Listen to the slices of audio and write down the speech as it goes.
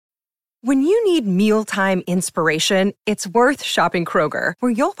When you need mealtime inspiration, it's worth shopping Kroger,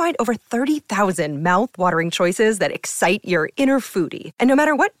 where you'll find over 30,000 mouth-watering choices that excite your inner foodie. And no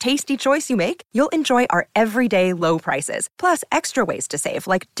matter what tasty choice you make, you'll enjoy our everyday low prices, plus extra ways to save,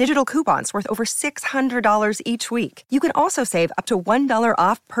 like digital coupons worth over $600 each week. You can also save up to $1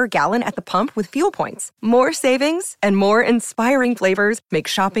 off per gallon at the pump with fuel points. More savings and more inspiring flavors make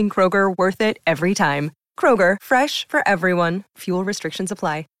shopping Kroger worth it every time. Kroger, fresh for everyone. Fuel restrictions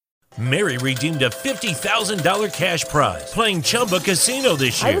apply. Mary redeemed a $50,000 cash prize playing Chumba Casino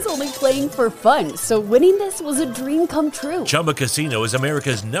this year. I was only playing for fun, so winning this was a dream come true. Chumba Casino is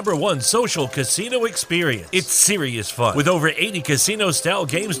America's #1 social casino experience. It's serious fun. With over 80 casino-style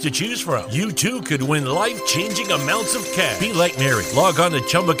games to choose from, you too could win life-changing amounts of cash. Be like Mary. Log on to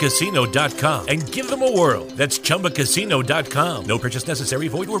ChumbaCasino.com and give them a whirl. That's ChumbaCasino.com. No purchase necessary.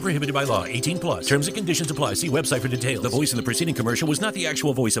 Void where prohibited by law. 18 plus. Terms and conditions apply. See website for details. The voice in the preceding commercial was not the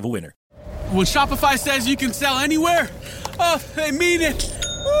actual voice of a winner. When Shopify says you can sell anywhere, oh, they mean it.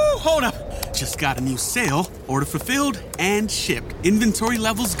 Woo, hold up. Just got a new sale. Order fulfilled and shipped. Inventory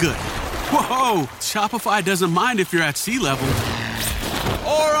levels good. Whoa, Shopify doesn't mind if you're at sea level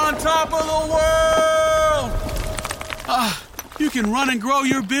or on top of the world. You can run and grow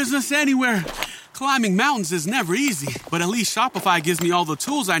your business anywhere. Climbing mountains is never easy, but at least Shopify gives me all the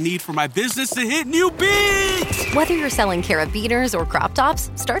tools I need for my business to hit new peaks. Whether you're selling carabiners or crop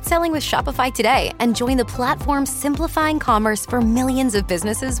tops, start selling with Shopify today and join the platform simplifying commerce for millions of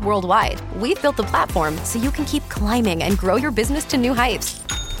businesses worldwide. We've built the platform so you can keep climbing and grow your business to new heights.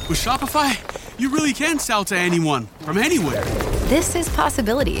 With Shopify, you really can sell to anyone, from anywhere. This is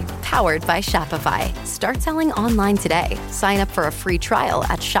Possibility, powered by Shopify. Start selling online today. Sign up for a free trial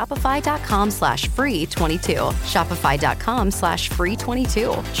at shopify.com/free22.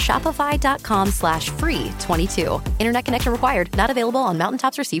 Shopify.com/free22. Shopify.com/free22. Internet connection required. Not available on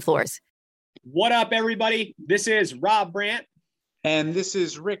mountaintops or seafloors. What up, everybody? This is Rob Brandt. And this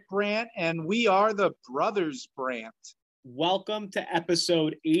is Rick Brandt, and we are the Brothers Brandt. Welcome to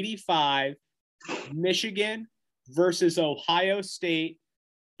episode 85, Michigan versus Ohio State,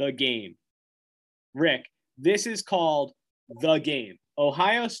 the game. Rick, this is called the game.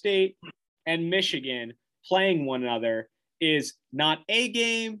 Ohio State and Michigan playing one another is not a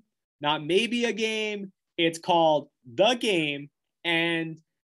game, not maybe a game. It's called the game. And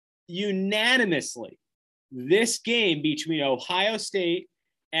unanimously, this game between Ohio State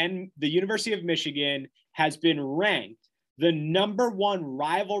and the University of Michigan has been ranked the #1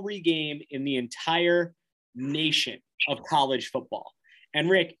 rivalry game in the entire nation of college football. And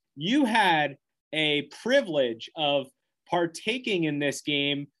Rick, you had a privilege of partaking in this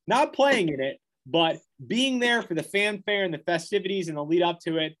game, not playing in it, but being there for the fanfare and the festivities and the lead up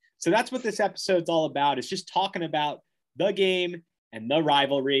to it. So that's what this episode's all about. It's just talking about the game and the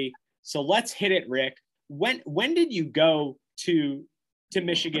rivalry. So let's hit it, Rick. When did you go to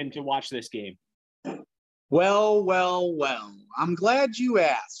Michigan to watch this game? Well. I'm glad you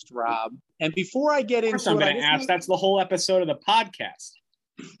asked, Rob. And before I get into it, I'm going to ask. That's the whole episode of the podcast.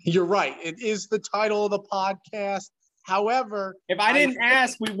 You're right. It is the title of the podcast. However, if I didn't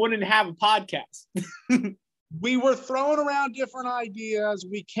ask, we wouldn't have a podcast. We were throwing around different ideas.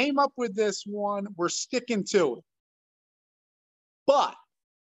 We came up with this one. We're sticking to it. But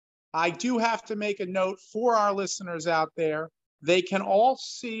I do have to make a note for our listeners out there. They can all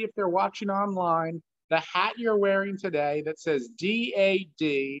see, if they're watching online, the hat you're wearing today that says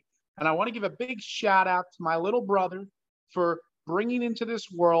DAD. And I want to give a big shout out to my little brother for bringing into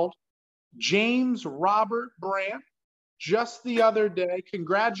this world James Robert Brandt just the other day.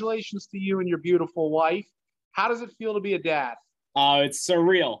 Congratulations to you and your beautiful wife. How does it feel to be a dad? Oh, it's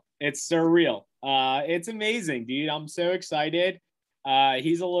surreal. It's surreal. It's amazing, dude. I'm so excited.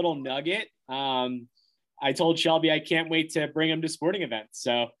 He's a little nugget. I told Shelby I can't wait to bring him to sporting events.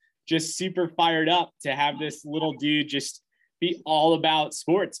 So just super fired up to have this little dude just be all about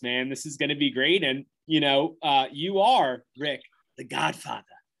sports, man. This is going to be great. And, you are, Rick, the Godfather.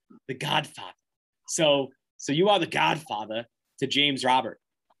 So you are the Godfather to James Robert.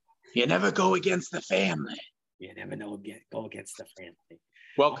 You never go against the family. You never go against the family.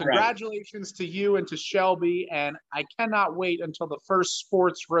 Well, congratulations to you and to Shelby. And I cannot wait until the first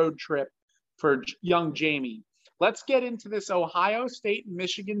sports road trip for young Jamie. Let's get into this Ohio State and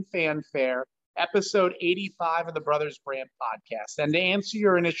Michigan fanfare, episode 85 of the Brothers Brandt podcast. And to answer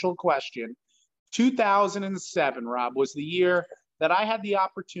your initial question, 2007, Rob, was the year that I had the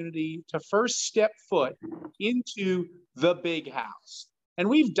opportunity to first step foot into the Big House. And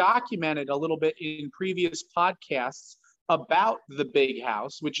we've documented a little bit in previous podcasts about the Big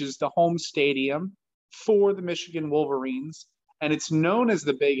House, which is the home stadium for the Michigan Wolverines. And it's known as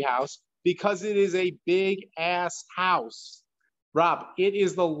the Big House because it is a big ass house. Rob, it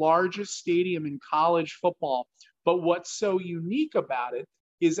is the largest stadium in college football. But what's so unique about it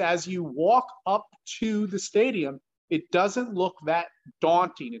is as you walk up to the stadium, it doesn't look that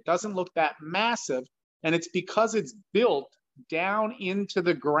daunting. It doesn't look that massive. And it's because it's built down into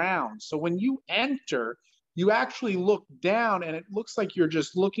the ground. So when you enter, you actually look down and it looks like you're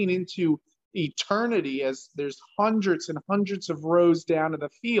just looking into eternity as there's hundreds and hundreds of rows down to the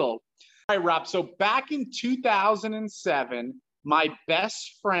field. All right, Rob. So back in 2007, my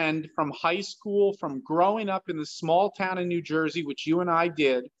best friend from high school, from growing up in the small town in New Jersey, which you and I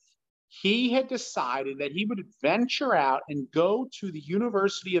did, he had decided that he would venture out and go to the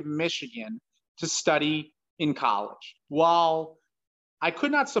University of Michigan to study in college. While I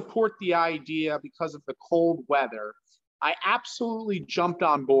could not support the idea because of the cold weather, I absolutely jumped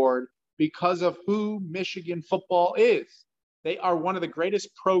on board because of who Michigan football is. They are one of the greatest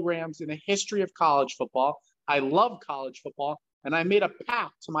programs in the history of college football. I love college football, and I made a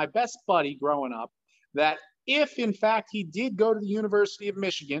pact to my best buddy growing up that if, in fact, he did go to the University of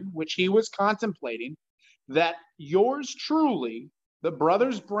Michigan, which he was contemplating, that yours truly, the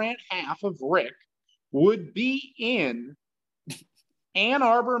Brothers Brandt half of Rick, would be in Ann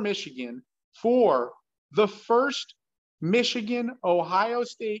Arbor, Michigan for the first Michigan-Ohio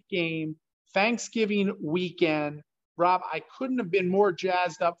State game, Thanksgiving weekend. Rob, I couldn't have been more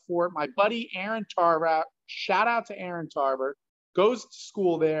jazzed up for it. My buddy Aaron Tarver, shout out to Aaron Tarver, goes to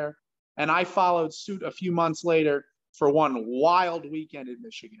school there, and I followed suit a few months later for one wild weekend in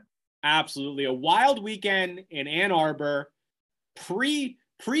Michigan. Absolutely. A wild weekend in Ann Arbor,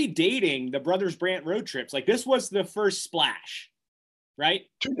 predating the Brothers Brandt road trips. Like, this was the first splash, right?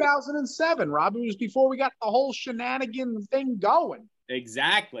 2007, Rob. It was before we got the whole shenanigan thing going.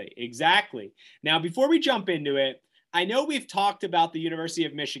 Exactly. Now, before we jump into it, I know we've talked about the University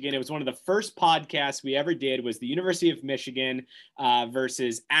of Michigan. It was one of the first podcasts we ever did, was the University of Michigan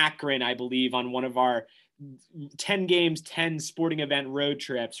versus Akron, I believe, on one of our 10 games, 10 sporting event road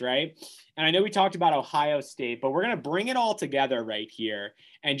trips, right? And I know we talked about Ohio State, but we're going to bring it all together right here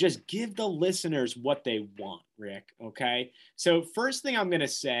and just give the listeners what they want, Rick, okay? So first thing I'm going to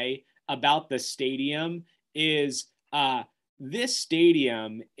say about the stadium is this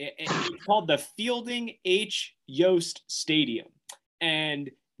stadium, it's called the Fielding H. Yost Stadium. And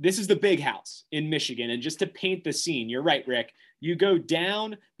this is the big house in Michigan. And just to paint the scene, you're right, Rick, you go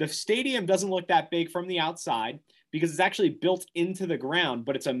down, the stadium doesn't look that big from the outside because it's actually built into the ground,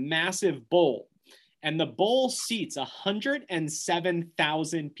 but it's a massive bowl. And the bowl seats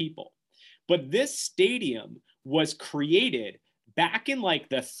 107,000 people. But this stadium was created back in like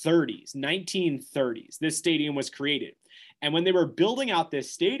the 30s, 1930s. This stadium was created. And when they were building out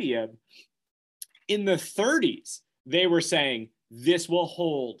this stadium in the 30s, they were saying this will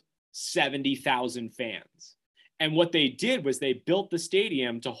hold 70,000 fans. And what they did was they built the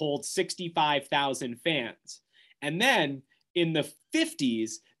stadium to hold 65,000 fans. And then in the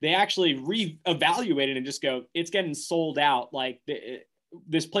 50s, they actually reevaluated and just go, it's getting sold out. Like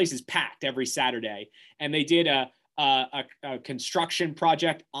this place is packed every Saturday. And they did a construction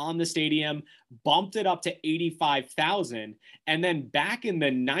project on the stadium, bumped it up to 85,000. And then back in the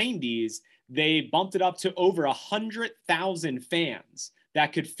 90s, they bumped it up to over 100,000 fans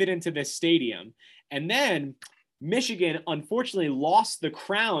that could fit into this stadium. And then Michigan unfortunately lost the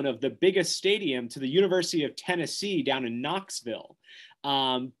crown of the biggest stadium to the University of Tennessee down in Knoxville.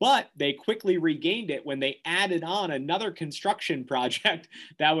 But they quickly regained it when they added on another construction project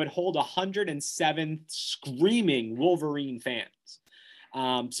that would hold 107 screaming Wolverine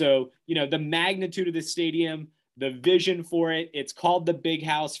fans. So, you know, the magnitude of the stadium, the vision for it, it's called the Big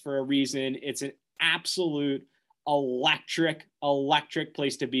House for a reason. It's an absolute electric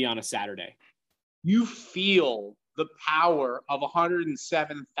place to be on a Saturday. You feel the power of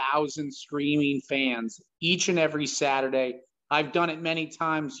 107,000 screaming fans each and every Saturday. I've done it many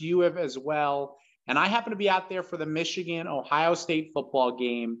times. You have as well. And I happen to be out there for the Michigan-Ohio State football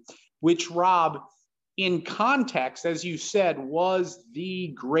game, which, Rob, in context, as you said, was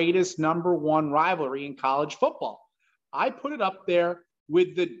the greatest number one rivalry in college football. I put it up there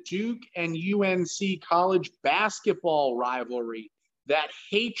with the Duke and UNC college basketball rivalry, that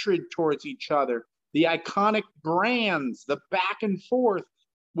hatred towards each other, the iconic brands, the back and forth.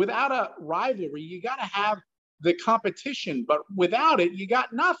 Without a rivalry, you got to have the competition, but without it, you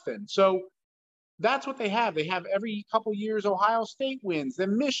got nothing. So that's what they have. They have every couple years, Ohio State wins,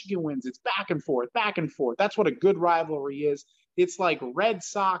 then Michigan wins. It's back and forth. That's what a good rivalry is. It's like Red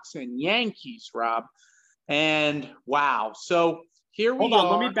Sox and Yankees, Rob. And wow. So here we are. Hold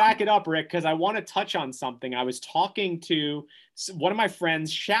on, let me back it up, Rick, because I want to touch on something. I was talking to one of my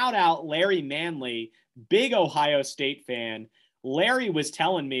friends, shout out Larry Manley, big Ohio State fan. Larry was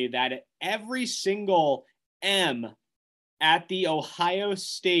telling me that every single M at the Ohio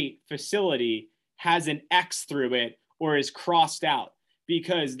State facility has an X through it or is crossed out,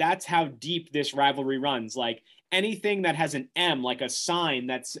 because that's how deep this rivalry runs. Like anything that has an M, like a sign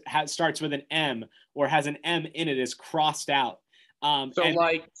that starts with an M or has an M in it, is crossed out. So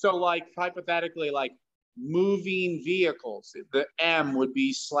hypothetically, like moving vehicles, the M would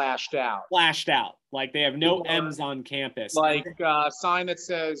be slashed out. Like they have no M's on campus. Like a sign that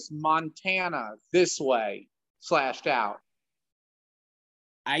says Montana this way, slashed out.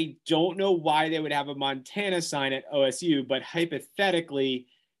 I don't know why they would have a Montana sign at OSU, but hypothetically,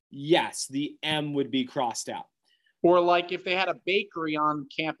 yes, the M would be crossed out. Or like if they had a bakery on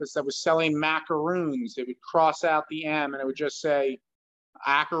campus that was selling macaroons, it would cross out the M and it would just say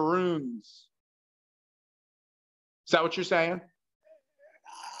macaroons. Is that what you're saying?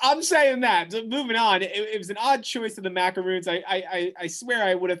 I'm saying that. So moving on, it was an odd choice of the macaroons. I swear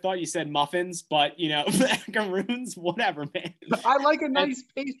I would have thought you said muffins, but macaroons, whatever, man. I like a nice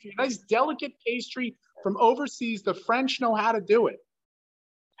pastry, a nice delicate pastry from overseas. The French know how to do it.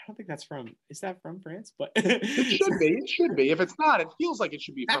 I don't think that's is that from France? But it should be. If it's not, it feels like it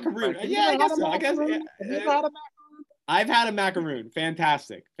should be from macaroon. France. Yeah, I guess so. Have you ever had a macaroon? I've had a macaroon.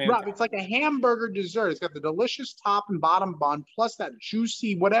 Fantastic. Rob, it's like a hamburger dessert. It's got the delicious top and bottom bun, plus that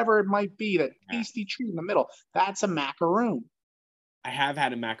juicy, whatever it might be, that tasty treat in the middle. That's a macaroon. I have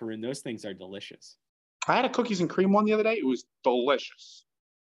had a macaroon. Those things are delicious. I had a cookies and cream one the other day. It was delicious.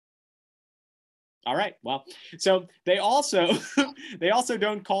 All right. Well, so they also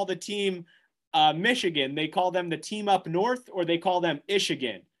don't call the team Michigan. They call them the team up north, or they call them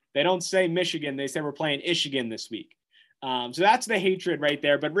Ishigan. They don't say Michigan. They say we're playing Ishigan this week. So that's the hatred right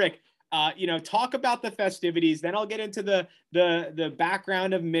there. But Rick, talk about the festivities. Then I'll get into the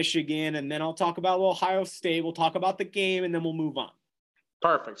background of Michigan, and then I'll talk about Ohio State. We'll talk about the game, and then we'll move on.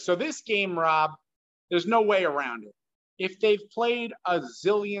 Perfect. So this game, Rob, there's no way around it. If they've played a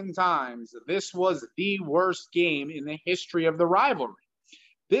zillion times, this was the worst game in the history of the rivalry.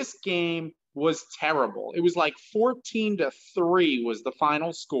 This game was terrible. It was like 14-3 was the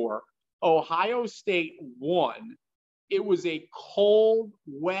final score. Ohio State won. It was a cold,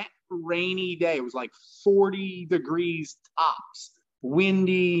 wet, rainy day. It was like 40 degrees tops,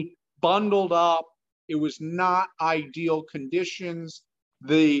 windy, bundled up. It was not ideal conditions.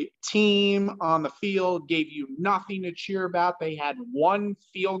 The team on the field gave you nothing to cheer about. They had one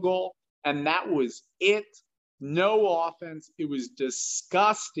field goal, and that was it. No offense. It was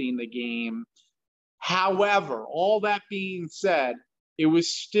disgusting, the game. However, all that being said, it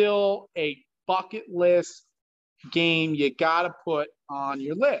was still a bucket list game you got to put on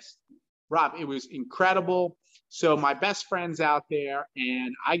your list. Rob, it was incredible. So my best friend's out there,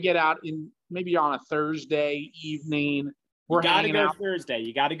 and I get out maybe on a Thursday evening. You got to go Thursday.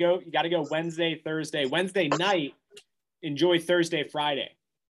 You got to go Wednesday, Thursday. Wednesday night, enjoy Thursday, Friday.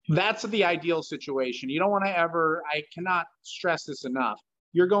 That's the ideal situation. You don't want to I cannot stress this enough.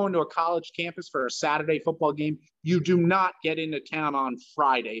 You're going to a college campus for a Saturday football game. You do not get into town on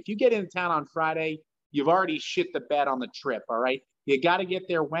Friday. If you get into town on Friday, you've already shit the bed on the trip, all right? You got to get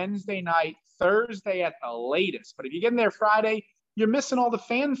there Wednesday night, Thursday at the latest. But if you get in there Friday, you're missing all the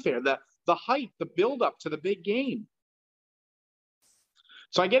fanfare, the hype, the buildup to the big game.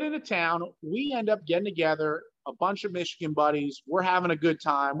 So I get into town. We end up getting together, a bunch of Michigan buddies. We're having a good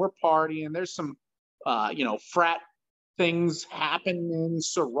time. We're partying. There's some, frat things happening,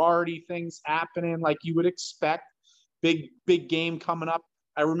 sorority things happening like you would expect. Big game coming up.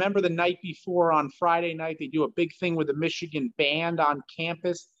 I remember the night before on Friday night, they do a big thing with the Michigan band on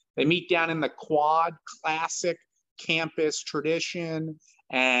campus. They meet down in the quad, classic campus tradition,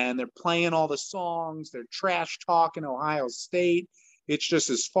 and they're playing all the songs. They're trash talking Ohio State. It's just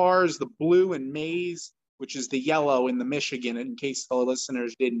as far as the blue and maize, which is the yellow in the Michigan, in case the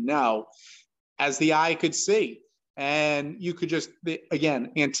listeners didn't know, as the eye could see. And you could just,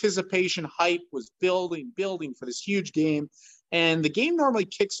 again, anticipation, hype was building for this huge game. And the game normally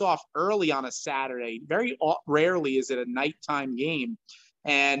kicks off early on a Saturday. Very rarely is it a nighttime game.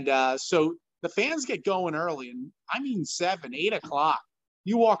 And so the fans get going early. And I mean 7, 8 o'clock.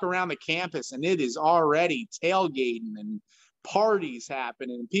 You walk around the campus and it is already tailgating and parties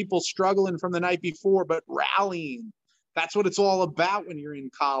happening and people struggling from the night before, but rallying. That's what it's all about when you're in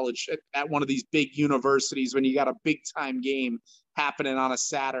college at one of these big universities, when you got a big time game happening on a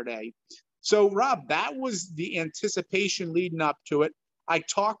Saturday. So, Rob, that was the anticipation leading up to it. I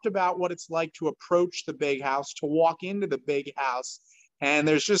talked about what it's like to approach the big house, to walk into the big house, and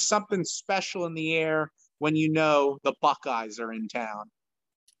there's just something special in the air. when you know the Buckeyes are in town.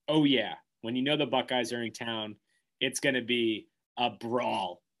 Oh, yeah. When you know the Buckeyes are in town, it's going to be a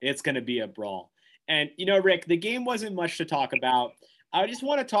brawl. It's going to be a brawl. And, Rick, the game wasn't much to talk about. I just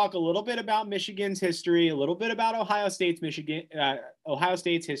want to talk a little bit about Michigan's history, a little bit about Ohio State's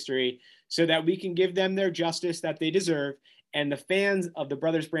history, so that we can give them their justice that they deserve. And the fans of the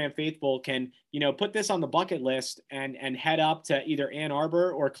Brothers Brand faithful can, put this on the bucket list and head up to either Ann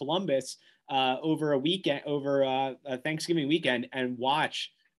Arbor or Columbus over a Thanksgiving weekend and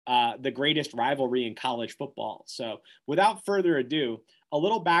watch the greatest rivalry in college football. So without further ado, a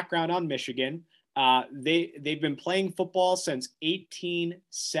little background on Michigan. They've been playing football since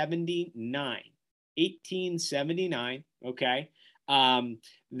 1879. 1879. Okay.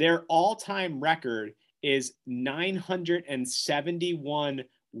 Their all-time record is 971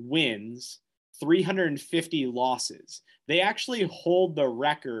 wins, 350 losses. They actually hold the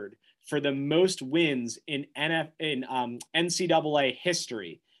record for the most wins in NCAA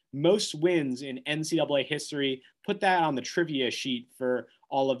history. Most wins in NCAA history. Put that on the trivia sheet for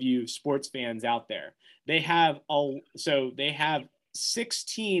all of you sports fans out there. They have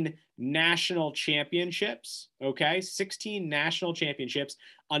 16 national championships. Okay, 16 national championships.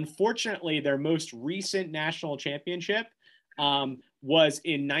 Unfortunately, their most recent national championship was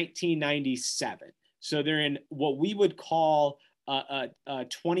in 1997. So they're in what we would call a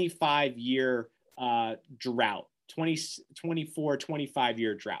 25-year drought.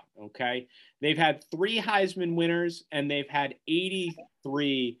 25-year drought. Okay. They've had 3 Heisman winners and they've had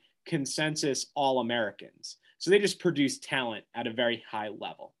 83 consensus All-Americans. So they just produce talent at a very high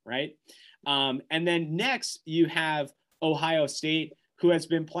level. Right. And then next you have Ohio State, who has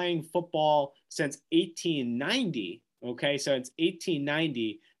been playing football since 1890. Okay. So it's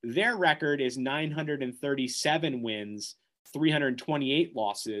 1890. Their record is 937 wins, 328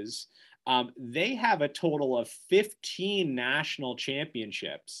 losses. They have a total of 15 national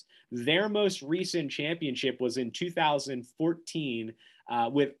championships. Their most recent championship was in 2014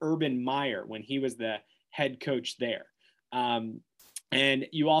 with Urban Meyer when he was the head coach there. And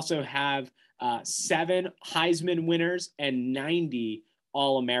you also have 7 Heisman winners and 90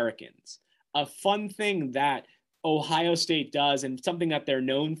 All-Americans. A fun thing that Ohio State does and something that they're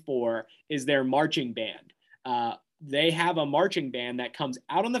known for is their marching band. They have a marching band that comes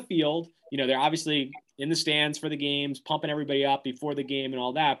out on the field. They're obviously in the stands for the games, pumping everybody up before the game and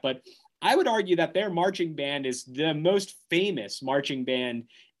all that. But I would argue that their marching band is the most famous marching band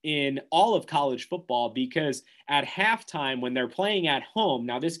in all of college football, because at halftime when they're playing at home,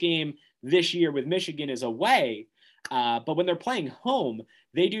 now this game this year with Michigan is away, but when they're playing home,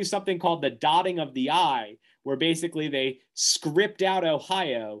 they do something called the dotting of the I, where basically they script out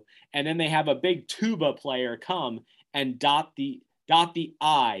Ohio and then they have a big tuba player come and dot the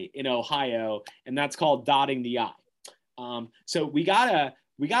I in Ohio, and that's called dotting the I. So we got a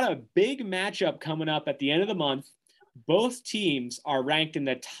big matchup coming up at the end of the month. Both teams are ranked in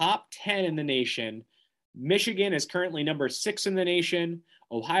the top 10 in the nation. Michigan is currently number 6 in the nation.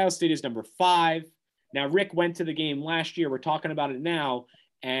 Ohio State is number 5. Now, Rick went to the game last year. We're talking about it now,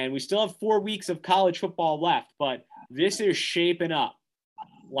 and we still have 4 weeks of college football left, but this is shaping up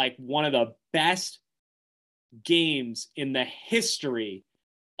like one of the best games in the history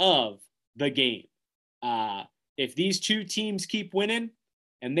of the game. If these two teams keep winning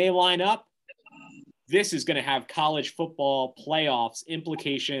and they line up, this is going to have college football playoffs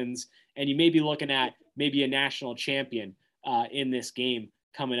implications, and you may be looking at maybe a national champion in this game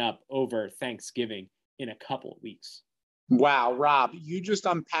coming up over Thanksgiving in a couple of weeks. Wow, Rob, you just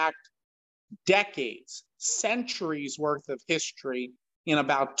unpacked decades, centuries worth of history in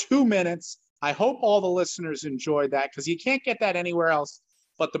about 2 minutes. I hope all the listeners enjoyed that, because you can't get that anywhere else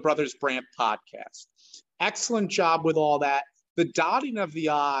but the Brothers Brand podcast. Excellent job with all that. The dotting of the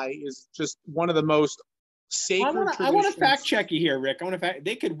I is just one of the most sacred traditions. I want to fact check you here, Rick.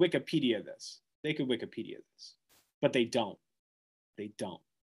 They could Wikipedia this. But they don't.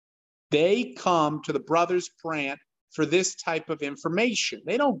 They come to the Brothers Brand for this type of information.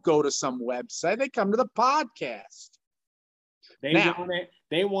 They don't go to some website. They come to the podcast.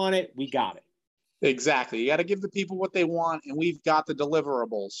 They want it. We got it. Exactly. You got to give the people what they want, and we've got the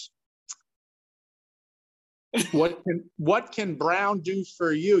deliverables. What can Brown do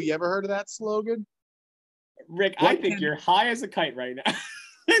for you? You ever heard of that slogan? Rick, I think you're high as a kite right now.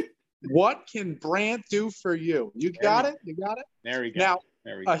 What can Brand do for you? You got it? You got it? There we go. Now,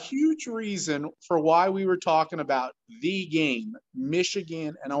 a huge reason for why we were talking about the game,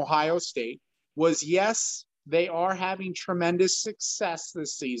 Michigan and Ohio State, was yes, they are having tremendous success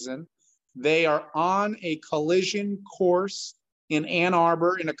this season. They are on a collision course in Ann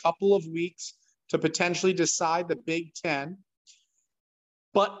Arbor in a couple of weeks to potentially decide the Big Ten.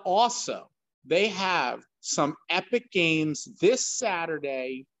 But also, they have some epic games this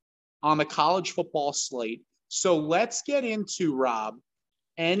Saturday on the college football slate. So let's get into, Rob,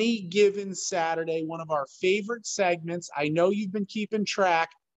 Any Given Saturday, one of our favorite segments. I know you've been keeping track.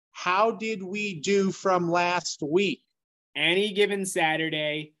 How did we do from last week? Any Given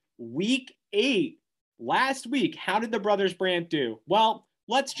Saturday, week 8. Last week, how did the Brothers Brandt do? Well,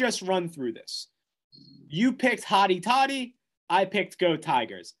 let's just run through this. You picked Hottie Toddy. I picked Go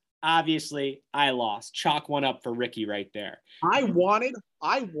Tigers. Obviously, I lost. Chalk one up for Ricky right there. I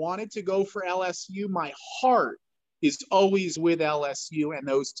wanted to go for LSU. My heart is always with LSU and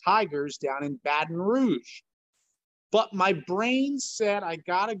those Tigers down in Baton Rouge. But my brain said I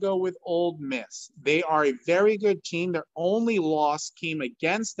got to go with Ole Miss. They are a very good team. Their only loss came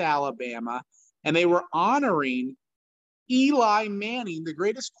against Alabama, and they were honoring Eli Manning, the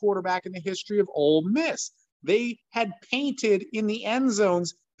greatest quarterback in the history of Ole Miss. They had painted in the end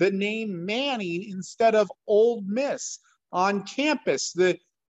zones the name Manning instead of Ole Miss on campus. The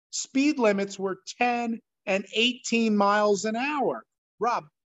speed limits were 10 and 18 miles an hour. Rob,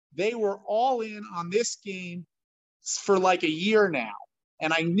 they were all in on this game for like a year now,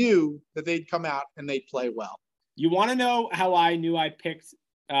 and I knew that they'd come out and they'd play well. You want to know how I knew I picked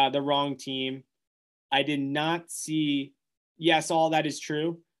the wrong team? I did not see, yes, all that is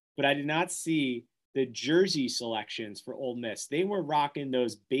true, but I did not see the jersey selections for Ole Miss. They were rocking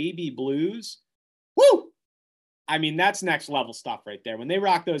those baby blues. Woo! I mean, that's next level stuff right there. When they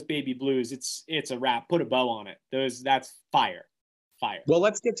rock those baby blues, it's a wrap. Put a bow on it. That's fire. Well,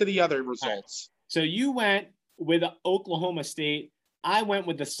 let's get to the other results. Right. So you went with Oklahoma State. I went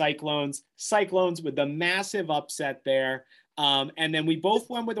with the Cyclones. Cyclones with the massive upset there. And then we both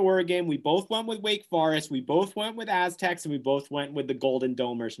went with Oregon. We both went with Wake Forest. We both went with Aztecs, and we both went with the Golden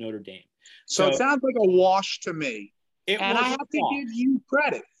Domers, Notre Dame. So it sounds like a wash to me. And I have to wash. give you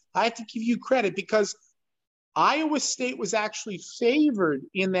credit. I have to give you credit because Iowa State was actually favored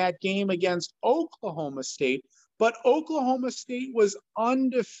in that game against Oklahoma State, but Oklahoma State was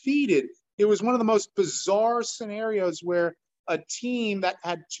undefeated. It was one of the most bizarre scenarios where a team that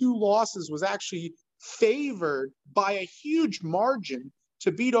had 2 losses was actually favored by a huge margin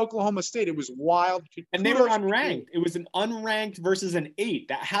to beat Oklahoma State. It was wild. And they were unranked. It was an unranked versus an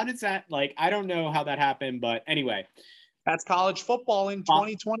 8. How does that, I don't know how that happened, but anyway. That's college football in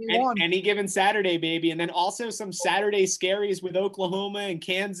 2021. Any Given Saturday, baby. And then also some Saturday scaries with Oklahoma and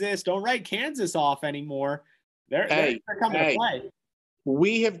Kansas. Don't write Kansas off anymore. They're coming to play.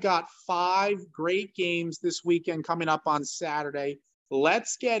 We have got 5 great games this weekend coming up on Saturday.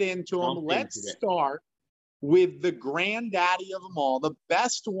 Let's get into them. Let's start with the granddaddy of them all. The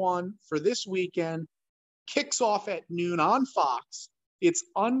best one for this weekend kicks off at noon on Fox. It's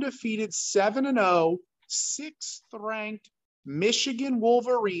undefeated 7-0, 6th-ranked Michigan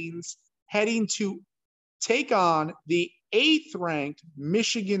Wolverines heading to take on the 8th-ranked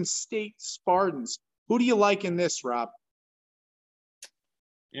Michigan State Spartans. Who do you like in this, Rob?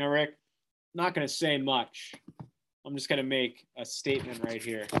 You know, Rick, I'm not going to say much. I'm just going to make a statement right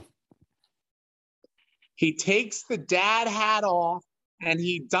here. He takes the dad hat off and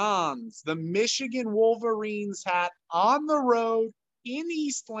he dons the Michigan Wolverines hat on the road in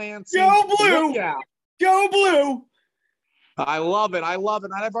East Lansing. Go Blue! Go Blue! I love it.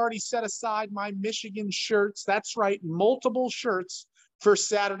 And I've already set aside my Michigan shirts. That's right, multiple shirts for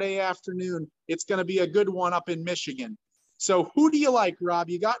Saturday afternoon. It's going to be a good one up in Michigan. So who do you like, Rob?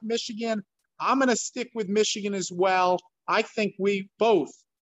 You got Michigan. I'm going to stick with Michigan as well. I think we both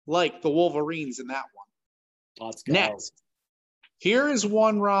like the Wolverines in that one. Let's go. Next, here is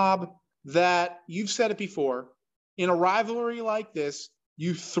one, Rob, that you've said it before. In a rivalry like this,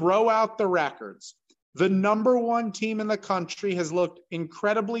 you throw out the records. The number 1 team in the country has looked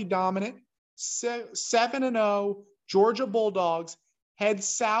incredibly dominant. 7-0, Georgia Bulldogs head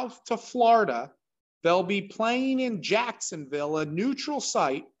south to Florida. They'll be playing in Jacksonville, a neutral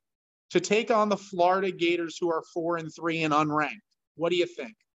site, to take on the Florida Gators, who are 4-3 and unranked. What do you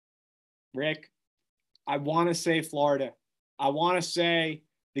think? Rick, I want to say Florida. I want to say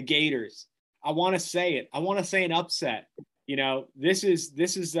the Gators. I want to say it. I want to say an upset. You know, this is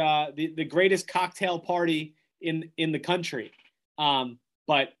the greatest cocktail party in the country.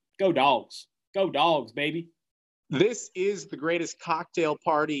 But go Dogs. Go Dogs, baby. This is the greatest cocktail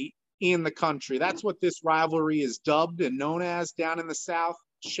party in the country. That's what this rivalry is dubbed and known as down in the South.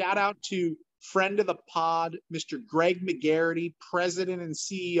 Shout out to friend of the pod, Mr. Greg McGarity, president and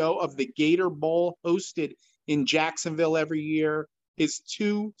CEO of the Gator Bowl, hosted in Jacksonville every year. His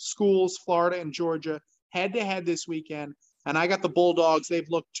 2 schools, Florida and Georgia, head-to-head this weekend. And I got the Bulldogs. They've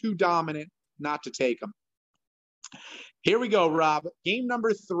looked too dominant. not to take them. Here we go, Rob. Game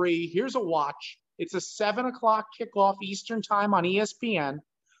number 3. Here's a watch. It's a 7 o'clock kickoff Eastern time on ESPN.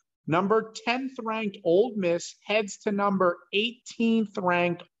 Number 10th ranked Ole Miss heads to number 18th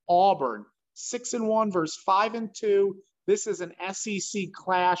ranked Auburn. 6-1 versus 5-2. This is an SEC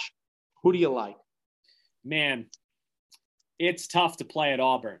clash. Who do you like? Man, it's tough to play at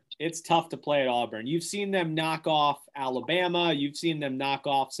Auburn. You've seen them knock off Alabama. You've seen them knock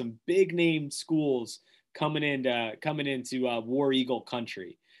off some big name schools coming into War Eagle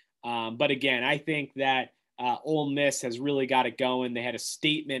country. But again, I think that Ole Miss has really got it going. They had a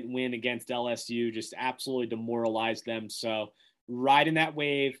statement win against LSU, just absolutely demoralized them. So riding that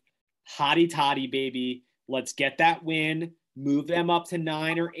wave, hotty toddy, baby. Let's get that win, move them up to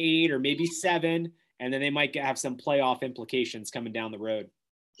 9 or 8 or maybe 7, and then they might have some playoff implications coming down the road.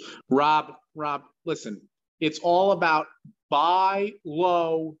 Rob, listen, it's all about buy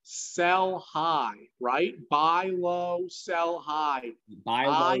low, sell high, right? Buy low, sell high. Buy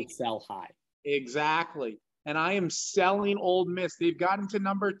low, sell high. Exactly. And I am selling Ole Miss. They've gotten to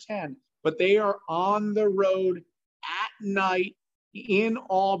number 10, but they are on the road at night in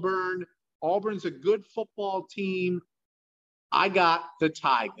Auburn. Auburn's a good football team. I got the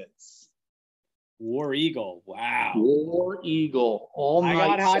Tigers. War Eagle. Wow. War Eagle. All night.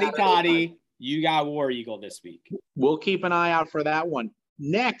 I got hotty toddy. You got War Eagle this week. We'll keep an eye out for that one.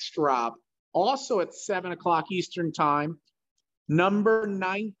 Next, Rob, also at 7 o'clock Eastern time, number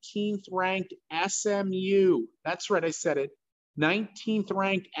 19th ranked SMU. That's right, I said it. 19th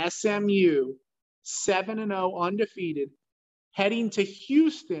ranked SMU, 7-0 undefeated, heading to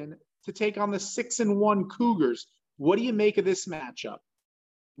Houston to take on the 6-1 Cougars. What do you make of this matchup?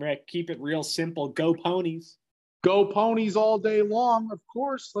 Rick, keep it real simple. Go Ponies. Go Ponies all day long, of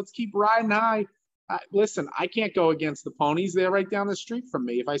course. Let's keep riding high. Listen, I can't go against the Ponies. They're right down the street from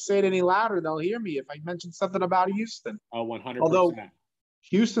me. If I say it any louder, they'll hear me if I mention something about Houston. Oh, 100%. Although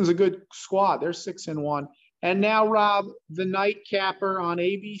Houston's a good squad. They're 6-1. And now, Rob, the nightcapper on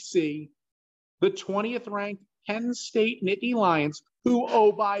ABC, the 20th ranked Penn State Nittany Lions, who,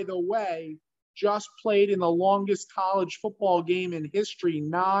 oh, by the way, just played in the longest college football game in history,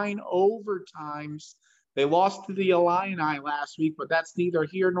 9 overtimes. They lost to the Illini last week, but that's neither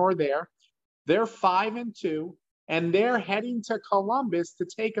here nor there. They're 5-2, and they're heading to Columbus to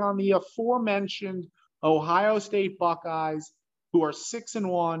take on the aforementioned Ohio State Buckeyes, who are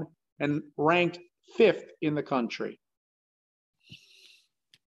 6-1 and ranked 5th in the country.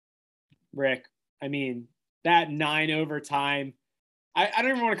 Rick, I mean, that 9 overtime, I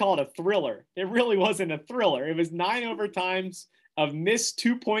don't even want to call it a thriller. It really wasn't a thriller. It was 9 overtimes of missed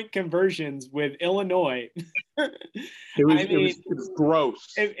 2-point conversions with Illinois. It was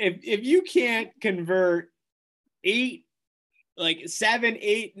gross. If you can't convert 7,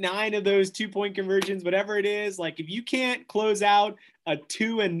 8, 9 of those 2-point conversions, whatever it is, like if you can't close out a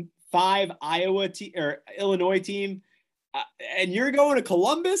 2-5 Iowa or Illinois team, and you're going to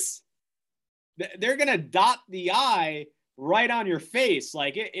Columbus, they're gonna dot the I right on your face.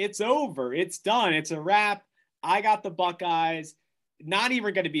 Like it's over, it's done, it's a wrap. I got the Buckeyes. Not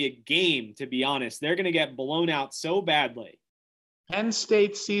even going to be a game, to be honest. They're going to get blown out so badly. Penn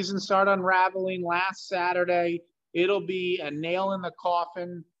State's season started unraveling last Saturday. It'll be a nail in the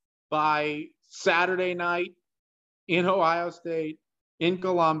coffin by Saturday night in Ohio State, in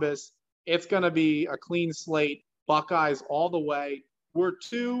Columbus. It's going to be a clean slate. Buckeyes all the way. We're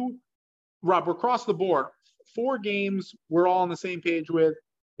across the board. 4 games we're all on the same page with.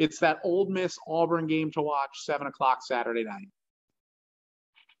 It's that Ole Miss Auburn game to watch, 7 o'clock Saturday night.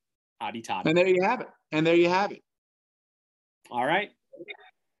 Hotty toddy. And there you have it. All right.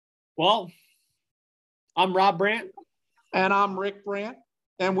 Well, I'm Rob Brandt. And I'm Rick Brandt.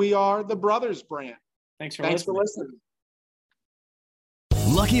 And we are the Brothers Brandt. Thanks for listening.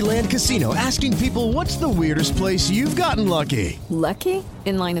 Lucky Land Casino, asking people, what's the weirdest place you've gotten lucky? Lucky?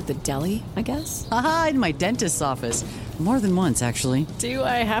 In line at the deli, I guess? Aha, in my dentist's office. More than once, actually. Do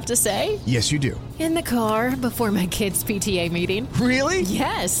I have to say? Yes, you do. In the car before my kids' PTA meeting. Really?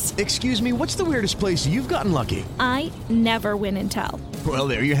 Yes. Excuse me, what's the weirdest place you've gotten lucky? I never win and tell. Well,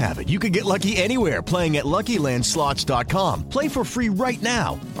 there you have it. You can get lucky anywhere, playing at LuckyLandSlots.com. Play for free right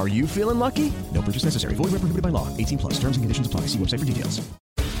now. Are you feeling lucky? No purchase necessary. Void where prohibited by law. 18+. Terms and conditions apply. See website for details.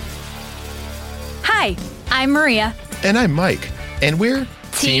 Hi, I'm Maria. And I'm Mike. And we're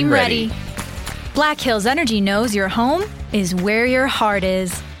Team Ready. Black Hills Energy knows your home is where your heart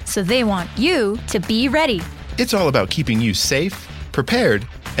is, so they want you to be ready. It's all about keeping you safe, prepared,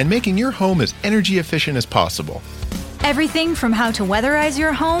 and making your home as energy efficient as possible. Everything from how to weatherize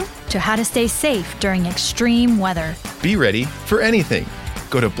your home to how to stay safe during extreme weather. Be ready for anything.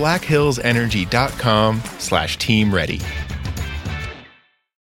 Go to blackhillsenergy.com/teamready.